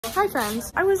Hi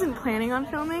friends, I wasn't planning on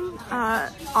filming,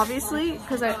 obviously,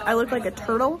 because I look like a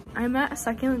turtle. I'm at A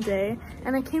Succulent Day,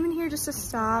 and I came in here just to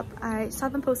stop. I saw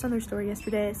them post on their story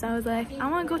yesterday, so I was like, I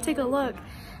want to go take a look.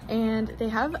 And they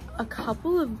have a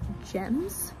couple of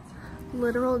gems,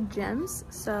 literal gems,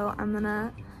 so I'm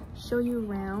gonna show you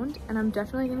around, and I'm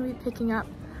definitely gonna be picking up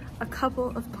a couple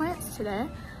of plants today,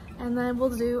 and then we'll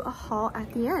do a haul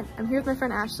at the end. I'm here with my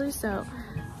friend Ashley, so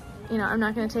you know, I'm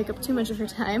not gonna take up too much of her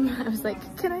time. I was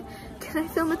like, can I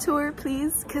film a tour,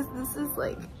 please? Because this is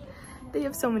like, they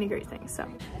have so many great things, so.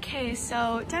 Okay,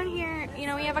 so down here, you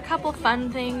know, we have a couple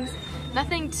fun things.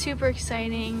 Nothing super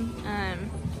exciting.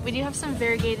 We do have some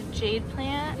variegated jade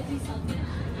plant.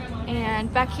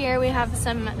 And back here we have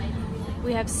some,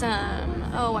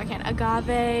 oh,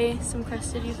 agave, some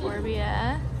crested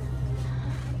euphorbia.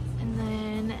 And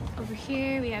then over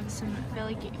here we have some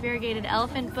variegated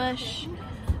elephant bush,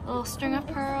 a little string of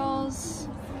pearls,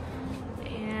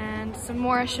 and some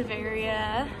more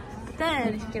echeveria. But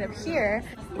then, if you get up here,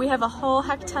 we have a whole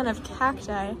heck ton of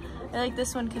cacti. I like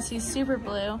this one because he's super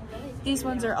blue. These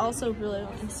ones are also blue,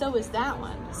 and so is that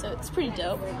one, so it's pretty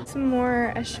dope. Some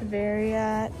more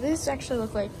echeveria. These actually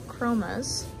look like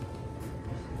chromas.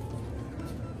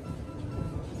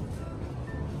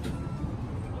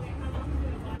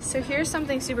 So here's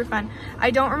something super fun.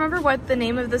 I don't remember what the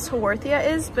name of this Haworthia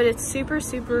is, but it's super,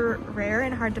 super rare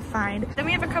and hard to find. Then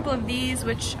we have a couple of these,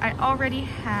 which I already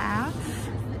have.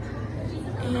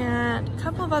 And a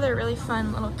couple of other really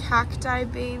fun little cacti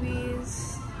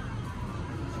babies.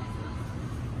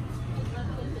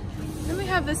 Then we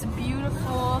have this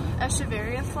beautiful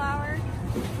echeveria flower.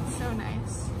 So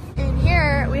nice. And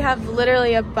here we have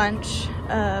literally a bunch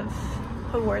of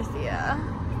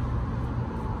Haworthia.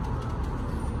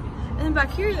 And then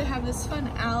back here they have this fun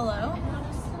aloe.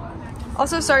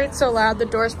 Also, sorry it's so loud, the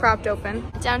door's propped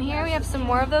open. Down here we have some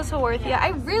more of those Haworthia. I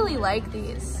really like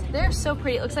these. They're so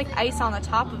pretty. It looks like ice on the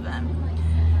top of them.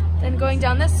 Then going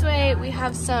down this way, we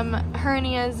have some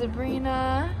Hernia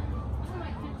zebrina,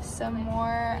 some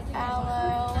more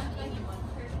aloe.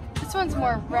 This one's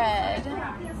more red.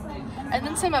 And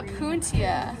then some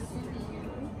Apuntia.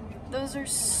 Those are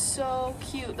so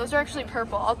cute. Those are actually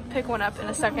purple. I'll pick one up in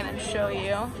a second and show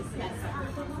you.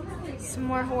 Some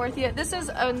more Haworthia. This is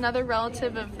another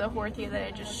relative of the Haworthia that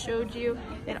I just showed you.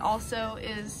 It also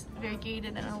is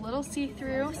variegated and a little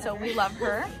see-through, so we love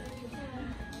her.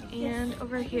 And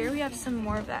over here we have some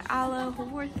more of that aloe,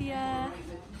 Haworthia,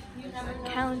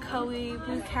 Kalanchoe,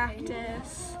 blue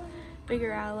cactus,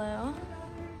 bigger aloe.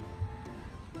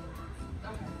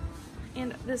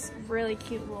 And this really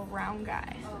cute little round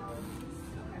guy.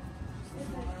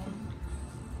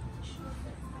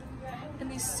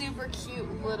 And these super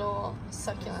cute little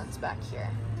succulents back here.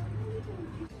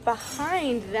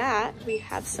 Behind that, we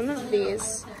have some of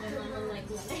these.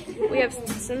 We have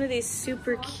some of these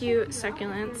super cute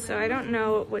succulents. So I don't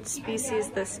know what species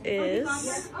this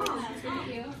is,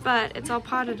 but it's all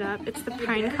potted up. It's the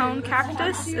pine cone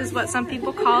cactus is what some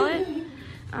people call it.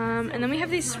 And then we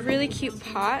have these really cute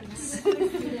pots.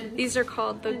 These are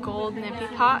called the gold nippy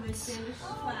pots.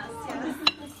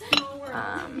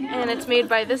 And it's made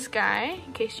by this guy,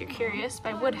 in case you're curious,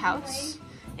 by Woodhouse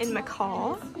in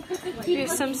McCall. We have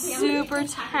some super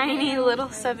tiny little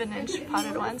 7-inch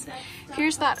potted ones.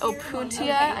 Here's that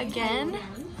Opuntia again,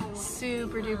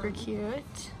 super duper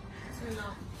cute.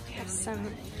 We have some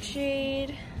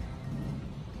jade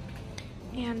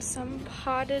and some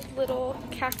potted little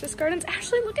cactus gardens.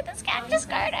 Actually, look at this cactus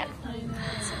garden.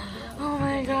 Oh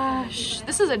my gosh.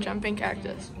 This is a jumping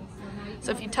cactus.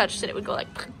 So if you touched it, it would go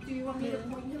like,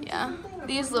 yeah.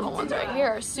 These little ones right here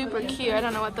are super cute. I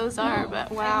don't know what those are, but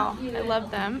wow, I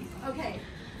love them. Okay.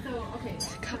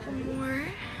 A couple more.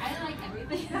 I like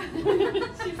everything.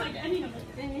 She's like any of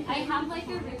it. I have like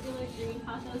a regular green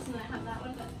pothos and I have that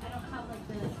one, but I don't have like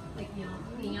the you know,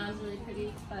 neon's really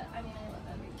pretty. But I mean, I love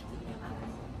everything.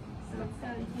 So it's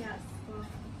done. Yes.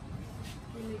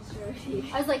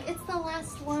 I was like, it's the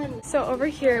last one. So over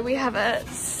here we have a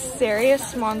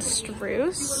Cereus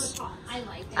monstrous.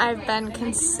 I've been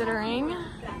considering.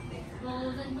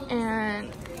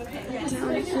 And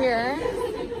down here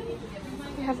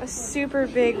we have a super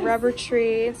big rubber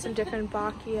tree and some different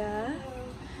baccia.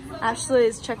 Ashley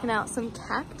is checking out some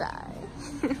cacti.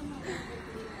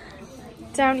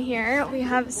 Down here we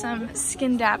have some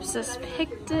Scindapsus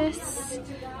pictus,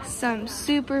 some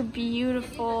super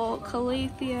beautiful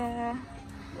Calathea,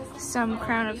 some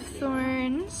crown of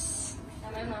thorns,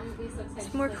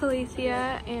 some more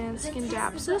Calathea and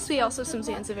Scindapsus. We also have some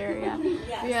Zanzivaria.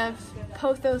 We have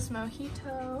Pothos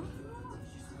mojito,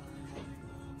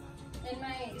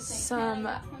 some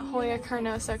Hoya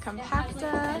carnosa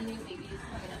compacta,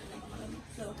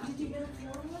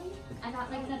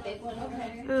 a big one over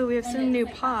there. Ooh, we have some new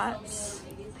pots.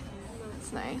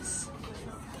 That's nice.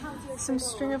 Some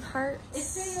string of hearts.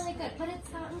 It's been really good, but it's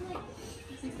gotten like,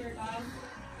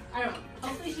 I don't know,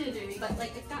 hopefully she didn't do, but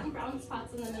like it's gotten brown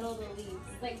spots in the middle of the leaves.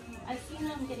 Like I've seen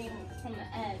them getting from the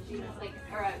edge, you know, like,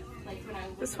 or like when I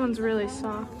was. This one's really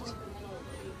soft.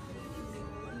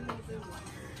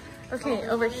 Okay,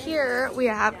 over here we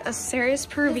have a Cereus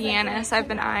Peruvianus I've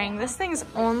been eyeing. This thing's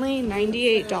only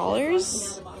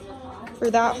 $98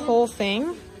 for that whole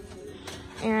thing.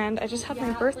 And I just had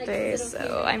my birthday,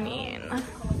 so I mean,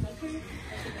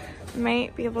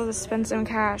 might be able to spend some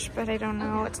cash, but I don't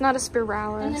know. It's not a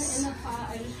spiralis.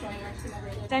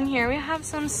 Then here we have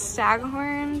some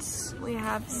staghorns. We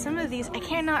have some of these. I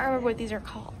cannot remember what these are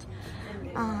called.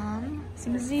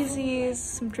 Some ZZs,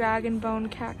 some dragon bone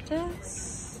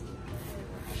cactus.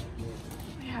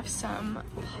 We have some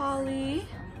poly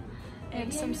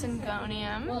and some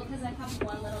syngonium.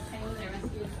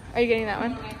 Are you getting that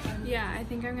one? Yeah, I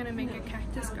think I'm gonna make a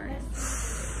cactus garden.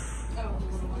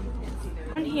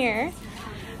 Down here,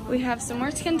 we have some more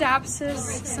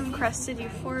Scandapsus, some crested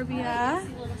euphorbia,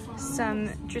 some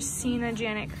Dracaena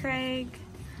Janet Craig,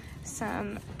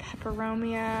 some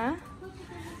peperomia,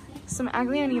 some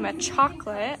Aglaonema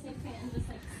chocolate,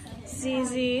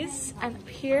 ZZs, and up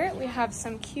here we have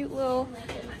some cute little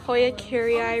Hoya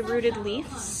Curii rooted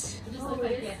leaves,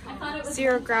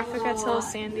 Xerographica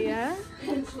tilsandia,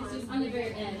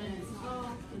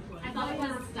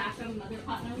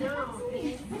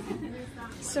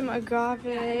 some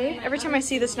agave. Every time I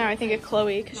see this now I think of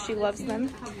Chloe because she loves them.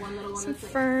 Some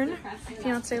fern. My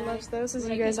fiance loves those, as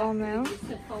you guys all know.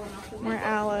 More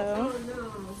aloe.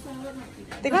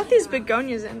 They got these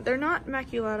begonias in. They're not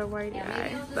Maculata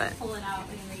whitei, but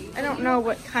I don't know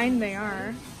what kind they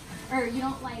are.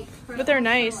 But they're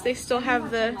nice. They still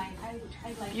have the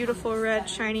beautiful red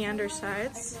shiny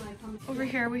undersides. Over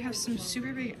here we have some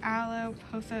super big aloe,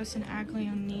 pothos, and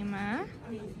aglaonema.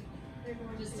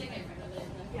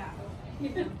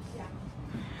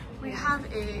 We have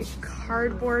a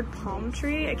cardboard palm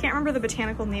tree. I can't remember the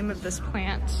botanical name of this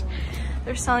plant.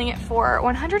 They're selling it for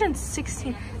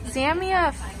 $116.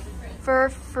 Zamia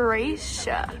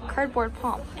furfuracea cardboard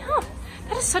palm. Oh,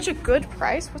 that is such a good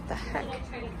price. What the heck?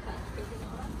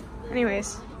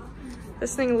 Anyways,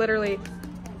 this thing literally,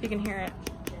 you can hear it,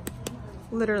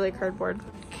 literally cardboard.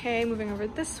 Okay, moving over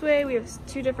this way, we have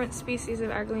two different species of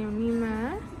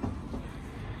aglaonema.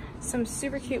 Some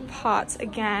super cute pots.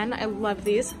 Again, I love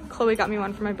these. Chloe got me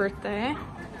one for my birthday.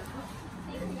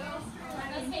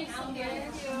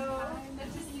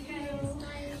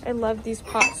 I love these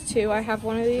pots too. I have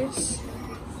one of these.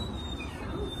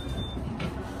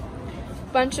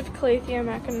 Bunch of Calathea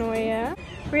macanoia.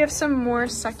 We have some more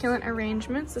succulent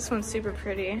arrangements. This one's super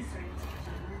pretty.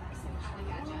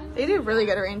 They do really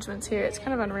good arrangements here. It's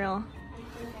kind of unreal.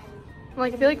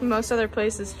 Like, I feel like most other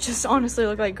places just honestly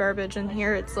look like garbage, and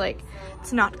here it's like,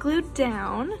 it's not glued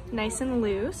down, nice and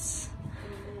loose.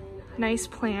 Nice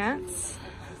plants.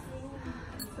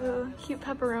 Oh, cute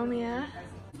peperomia.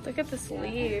 Look at this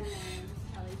leaf.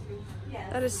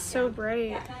 That is so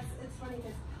bright.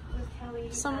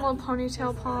 Some little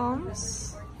ponytail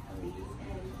palms.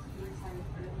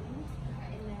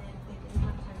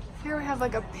 Here we have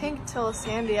like a pink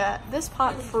tilsandia. This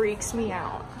pot freaks me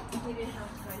out.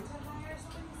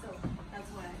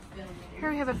 Here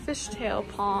we have a fishtail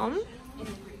palm.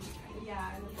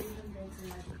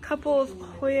 A couple of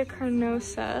Hoya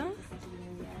carnosa.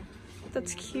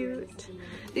 That's cute.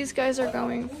 These guys are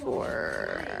going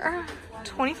for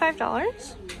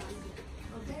 $25.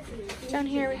 Down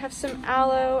here we have some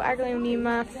aloe,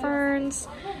 aglaonema, ferns,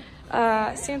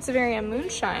 Sansevieria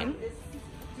moonshine,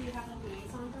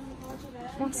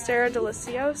 Monstera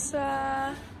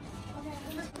deliciosa.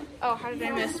 Oh, how did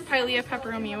I miss Pilea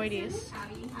peperomioides?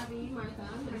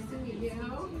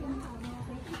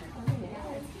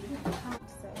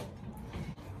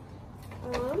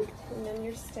 And then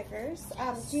your stickers.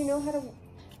 Do you know how to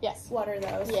water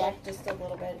those? Yeah. Like just a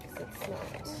little bit because it's not.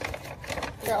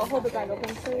 Here, I'll hold the bag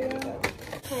open for you.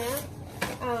 Plant.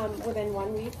 Within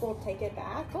 1 week, we'll take it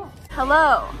back. Oh.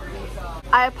 Hello.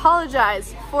 I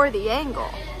apologize for the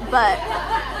angle, but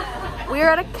we're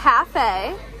at a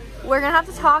cafe. We're gonna have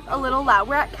to talk a little loud.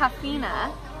 We're at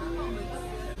Cafina.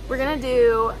 We're gonna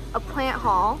do a plant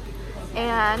haul,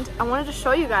 and I wanted to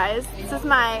show you guys. This is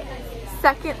my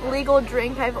second legal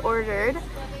drink I've ordered.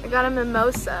 I got a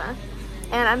mimosa,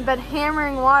 and I've been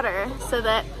hammering water so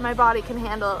that my body can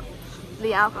handle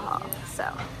the alcohol. So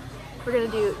we're gonna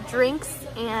do drinks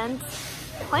and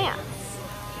plants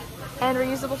and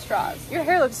reusable straws. Your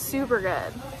hair looks super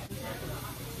good.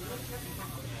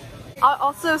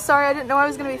 Also, sorry, I didn't know I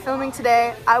was gonna be filming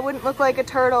today. I wouldn't look like a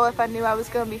turtle if I knew I was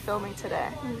gonna be filming today.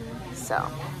 So,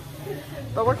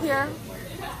 but we're here.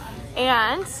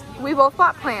 And we both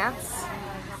bought plants.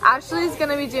 Ashley's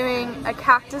gonna be doing a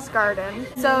cactus garden.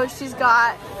 So she's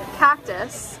got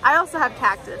cactus. I also have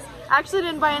cactus. I actually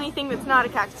didn't buy anything that's not a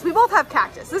cactus. We both have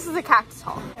cactus. This is a cactus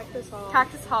haul. Cactus haul.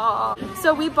 Cactus haul.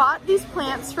 So we bought these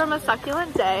plants from A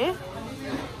Succulent Day.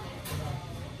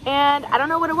 And I don't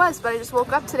know what it was, but I just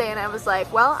woke up today and I was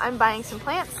like, well, I'm buying some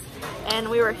plants.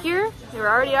 And we were here. We were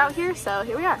already out here, so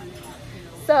here we are.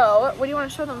 So what do you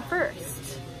want to show them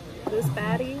first? This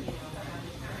baddie.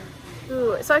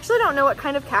 Ooh, so I actually don't know what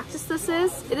kind of cactus this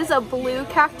is. It is a blue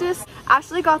cactus.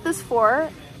 Ashley got this for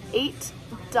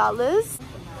 $8.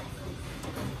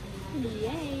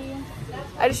 Yay.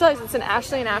 I just realized it's an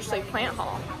Ashley and Ashley plant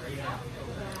haul.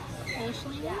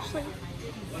 Ashley and Ashley.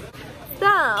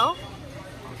 So,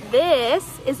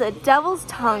 this is a devil's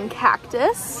tongue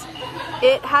cactus.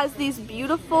 It has these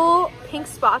beautiful pink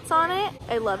spots on it.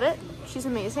 I love it. She's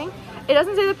amazing. It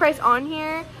doesn't say the price on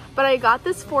here, but I got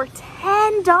this for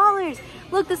 $10.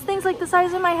 Look, this thing's like the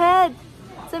size of my head.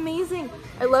 It's amazing.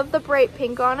 I love the bright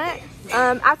pink on it.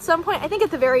 At some point, I think at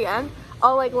the very end,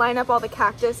 I'll like line up all the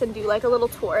cactus and do like a little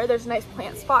tour. There's a nice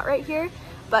plant spot right here.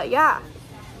 But yeah,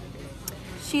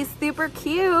 she's super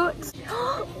cute.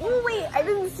 Oh wait, I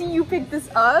didn't see you pick this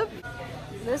up.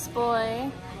 This boy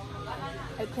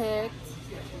I picked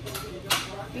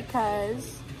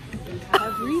because I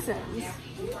have reasons.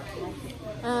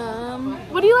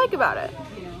 What do you like about it?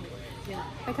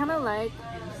 I kind of like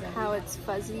how it's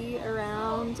fuzzy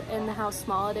around and how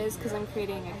small it is because I'm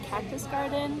creating a cactus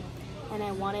garden and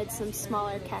I wanted some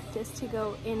smaller cactus to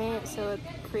go in it so it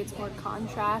creates more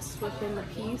contrast within the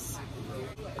piece.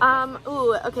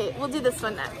 Ooh, okay, we'll do this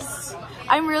one next.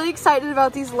 I'm really excited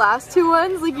about these last two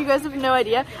ones, like you guys have no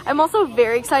idea. I'm also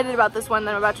very excited about this one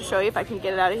that I'm about to show you if I can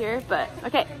get it out of here, but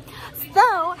okay.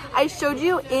 So, I showed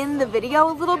you in the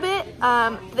video a little bit,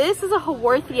 this is a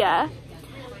Haworthia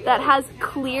that has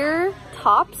clear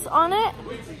tops on it.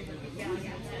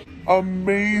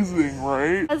 Amazing,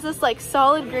 right? It has this like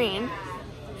solid green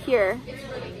here,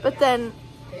 but then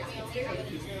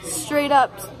straight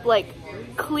up like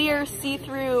clear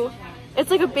see-through. It's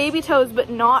like a baby toes but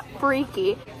not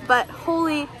freaky. But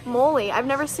holy moly, I've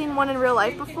never seen one in real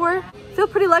life before. I feel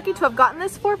pretty lucky to have gotten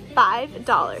this for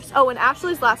 $5. Oh, and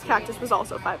Ashley's last cactus was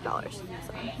also $5. So,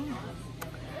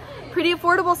 pretty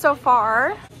affordable so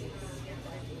far.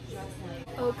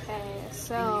 Okay,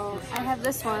 so I have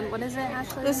this one. What is it,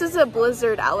 Ashley? This is a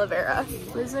Blizzard aloe vera.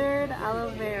 Blizzard aloe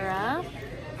vera.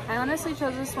 I honestly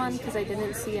chose this one because I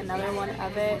didn't see another one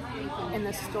of it in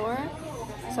the store.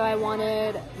 So I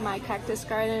wanted my cactus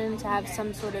garden to have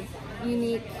some sort of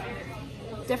unique,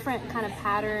 different kind of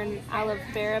pattern aloe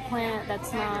vera plant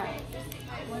that's not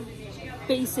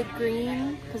basic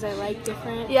green because I like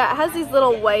different. Yeah, it has these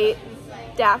little white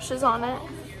dashes on it.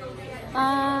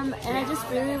 And I just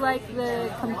really like the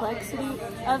complexity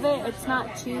of it. It's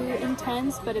not too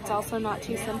intense, but it's also not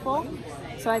too simple.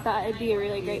 So I thought it'd be a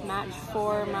really great match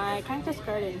for my cactus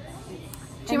garden.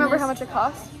 Do you remember how much it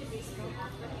cost?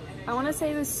 I want to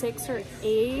say it was 6 or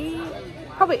 8.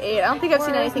 Probably 8. I don't think I've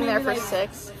seen Or anything there maybe for like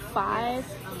 6. 5.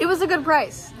 It was a good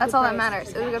price. That's Good all that price. matters.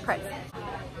 It was a good price.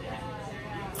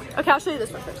 Okay, I'll show you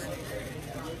this one first.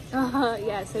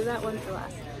 Yeah, save that one for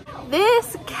last.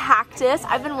 This cactus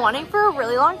I've been wanting for a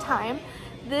really long time.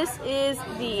 This is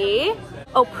the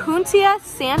Opuntia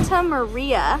Santa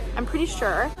Maria, I'm pretty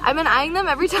sure. I've been eyeing them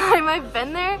every time I've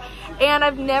been there and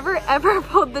I've never ever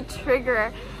pulled the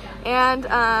trigger. And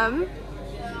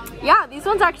yeah, these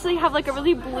ones actually have like a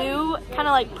really blue, kind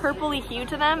of like purpley hue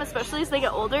to them, especially as they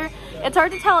get older. It's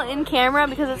hard to tell in camera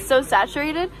because it's so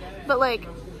saturated, but like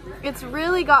it's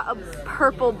really got a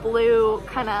purple blue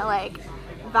kind of like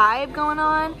vibe going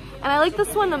on. And I like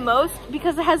this one the most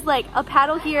because it has like a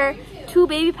paddle here, 2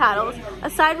 baby paddles, a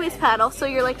sideways paddle, so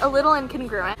you're like a little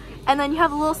incongruent, and then you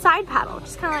have a little side paddle,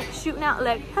 just kind of like shooting out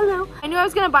like, hello. I knew I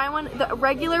was gonna buy one. The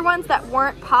regular ones that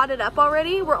weren't potted up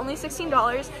already were only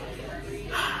 $16.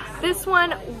 This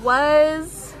one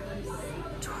was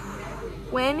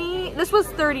 $20. This was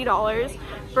 $30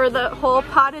 for the whole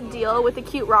potted deal with the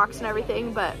cute rocks and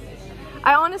everything, but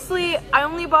I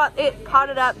only bought it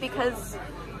potted up because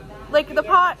like the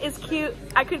pot is cute.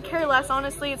 I could care less,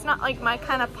 honestly. It's not like my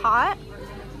kind of pot.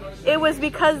 It was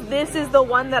because this is the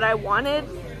one that I wanted.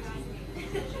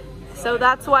 So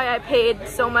that's why I paid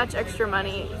so much extra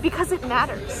money, because it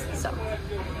matters. So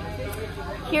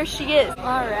here she is.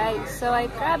 All right, so I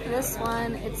grabbed this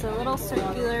one. It's a little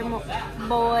circular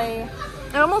boy.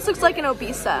 It almost looks like an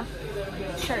obesa.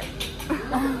 Sure.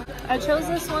 I chose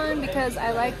this one because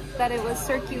I liked that it was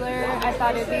circular. I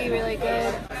thought it'd be really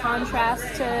good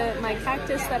contrast to my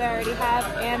cactus that I already have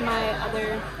and my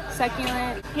other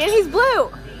succulent. And he's blue.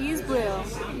 He's blue.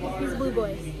 He's blue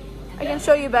boy. I can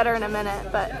show you better in a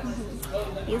minute, but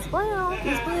he's blue.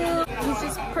 He's blue. He's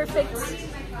just perfect,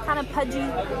 kind of pudgy,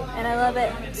 and I love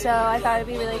it. So I thought it'd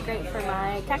be really great for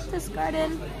my cactus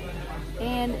garden.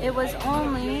 And it was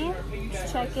only,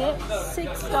 let's check it, $6.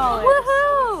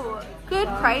 Woohoo! Good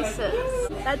prices.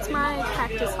 That's my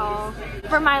cactus haul.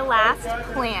 For my last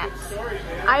plant,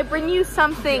 I bring you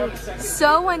something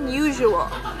so unusual,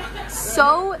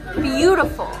 so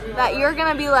beautiful, that you're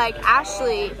gonna be like,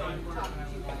 Ashley,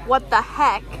 what the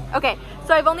heck? Okay,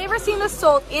 so I've only ever seen this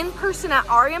sold in person at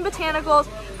RM Botanicals.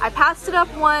 I passed it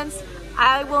up once.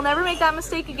 I will never make that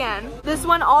mistake again. This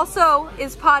one also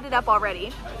is potted up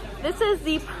already. This is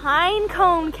the pine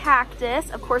cone cactus.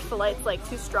 Of course the light's like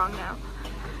too strong now.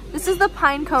 This is the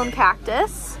pine cone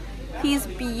cactus. He's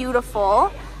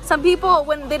beautiful. Some people,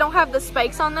 when they don't have the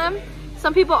spikes on them,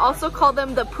 some people also call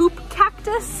them the poop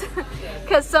cactus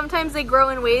because sometimes they grow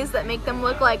in ways that make them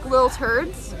look like little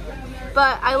turds.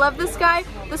 But I love this guy.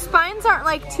 The spines aren't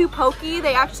like too pokey.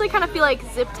 They actually kind of feel like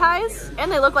zip ties,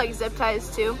 and they look like zip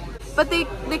ties too. But they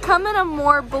come in a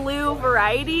more blue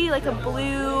variety, like a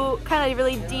blue, kind of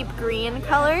really deep green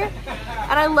color.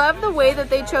 And I love the way that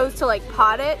they chose to like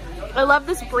pot it. I love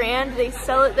this brand. They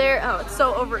sell it there. Oh, it's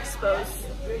so overexposed.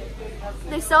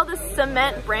 They sell this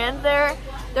cement brand there.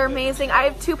 They're amazing. I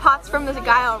have 2 pots from this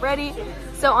guy already.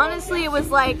 So honestly, it was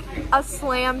like a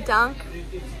slam dunk.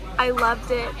 I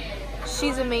loved it.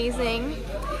 She's amazing.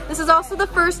 This is also the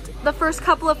first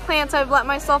couple of plants I've let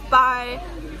myself buy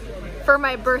for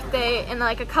my birthday in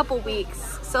like a couple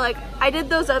weeks. So like I did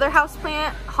those other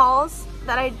houseplant hauls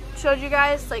that I showed you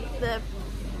guys, like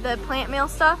the plant mail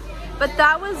stuff, but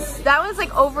that was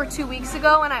like over 2 weeks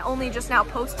ago, and I only just now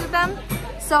posted them.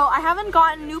 So I haven't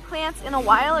gotten new plants in a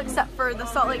while except for the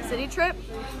Salt Lake City trip,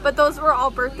 but those were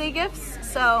all birthday gifts.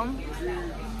 So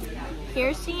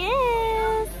here she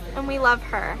is, and we love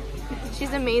her.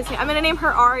 She's amazing. I'm gonna name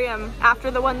her Ariam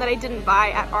after the one that I didn't buy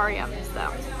at Ariam.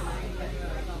 So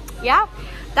yeah,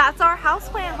 that's our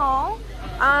houseplant haul.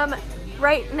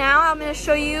 Right now I'm gonna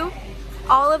show you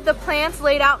all of the plants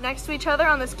laid out next to each other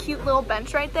on this cute little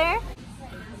bench right there.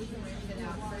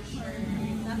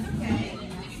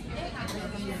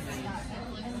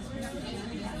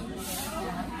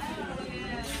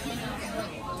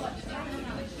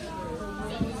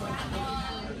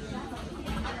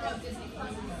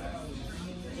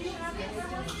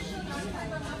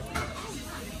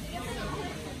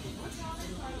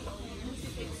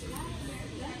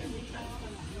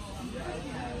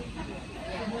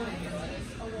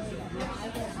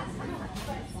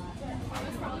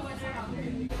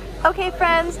 Okay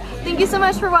friends, thank you so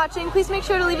much for watching. Please make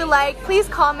sure to leave a like, please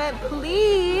comment,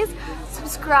 please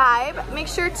subscribe. Make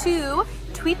sure to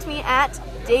tweet me at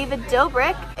David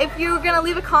Dobrik. If you're gonna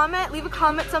leave a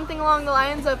comment something along the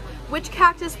lines of which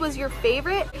cactus was your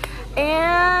favorite.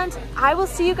 And I will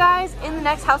see you guys in the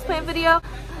next houseplant video.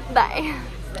 Bye.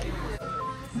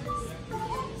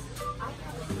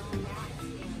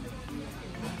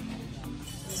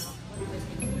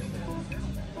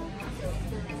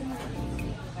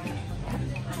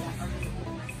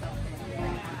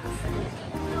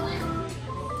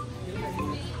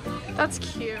 That's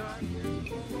cute.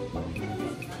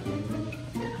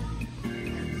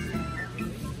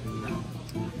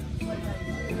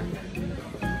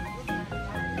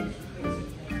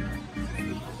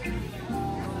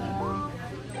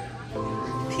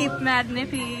 Peep Mad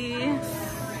Nippy.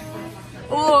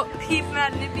 Oh, Peep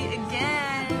Mad Nippy again.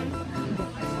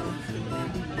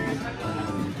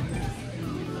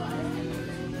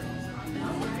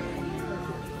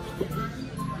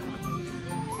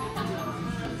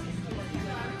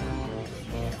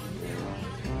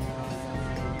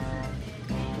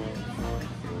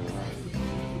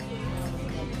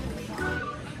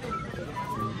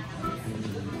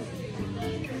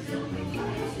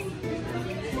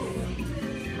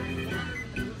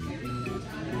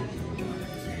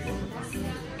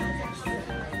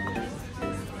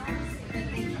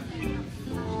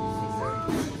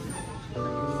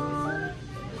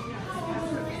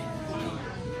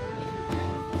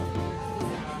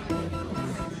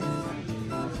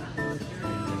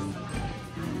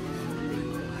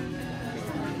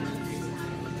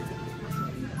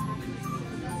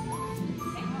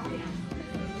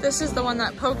 This is the one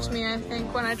that poked me, I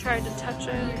think, when I tried to touch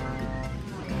it.